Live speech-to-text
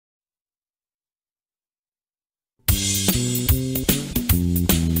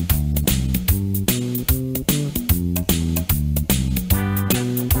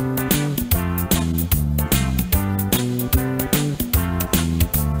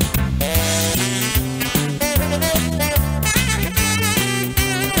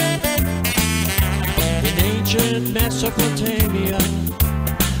Mesopotamia,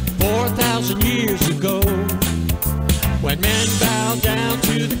 4,000 years ago, when men bowed down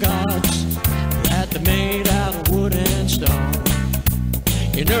to the gods that they made out of wood and stone.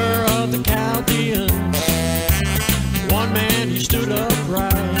 In Ur of the Chaldeans, one man he stood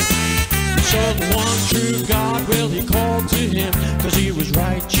upright. So the one true God, well, he called to him, 'cause he was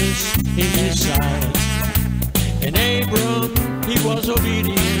righteous in his sight. And Abram, he was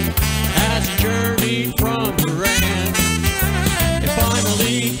obedient as he journeyed from Haran. And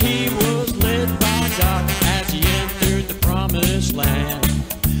finally he was led by God as he entered the promised land.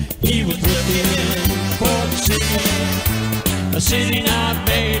 He was looking for the city, a city not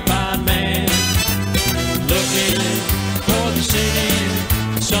made by man. Looking for the city,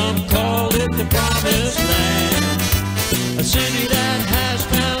 some call it the promised land. A city that has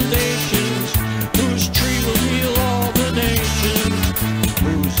foundations, whose tree will heal all the nations,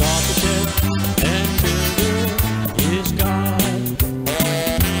 whose architect and builder is God.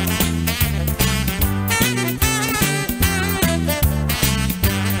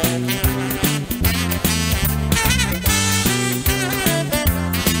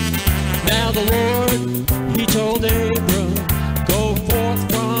 Now the Lord, he told Abram, go forth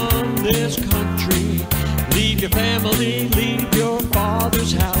from this country, leave your family, leave your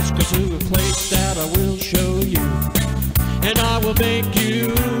father's house, 'cause to a place that I will show you, and I will make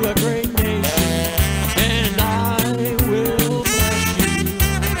you a great nation, and I will bless you,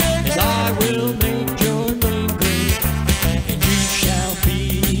 and I will make your name great, and you shall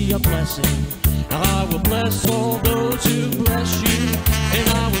be a blessing. I will bless all those who bless you, and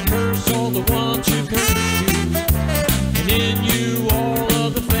I will curse all the ones who curse you, and in you all of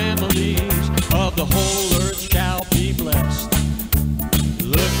the families of the whole earth shall be blessed.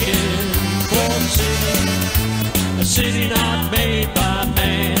 Looking for the city, a city not made by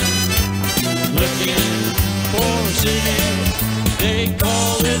man. Looking for a city, they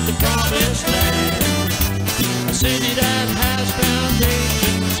call it the promised land. A city that has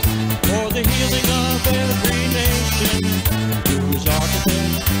foundations for the healing of every nation, whose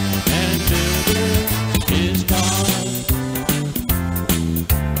architect and builder is God.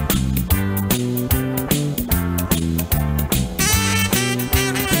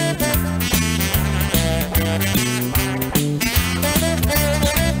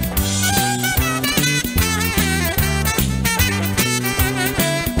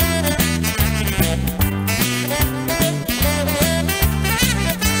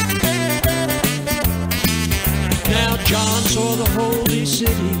 Now John saw the holy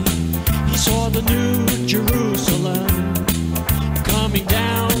city, he saw the new Jerusalem, coming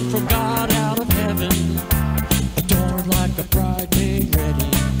down from God out of heaven, adorned like a bride made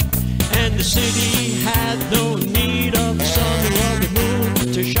ready. And the city had no need of the sun or of the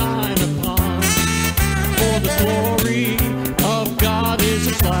moon to shine upon, for the glory of God is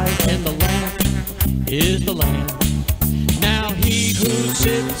its light, and the lamp is the Lamb. Now he who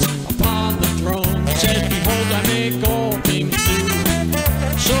sits upon the throne said, behold, I make all things new.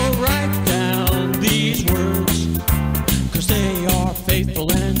 So write down these words, 'cause they are faithful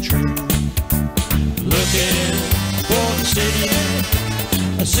and true. Looking for the city,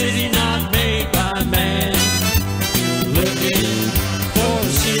 a city not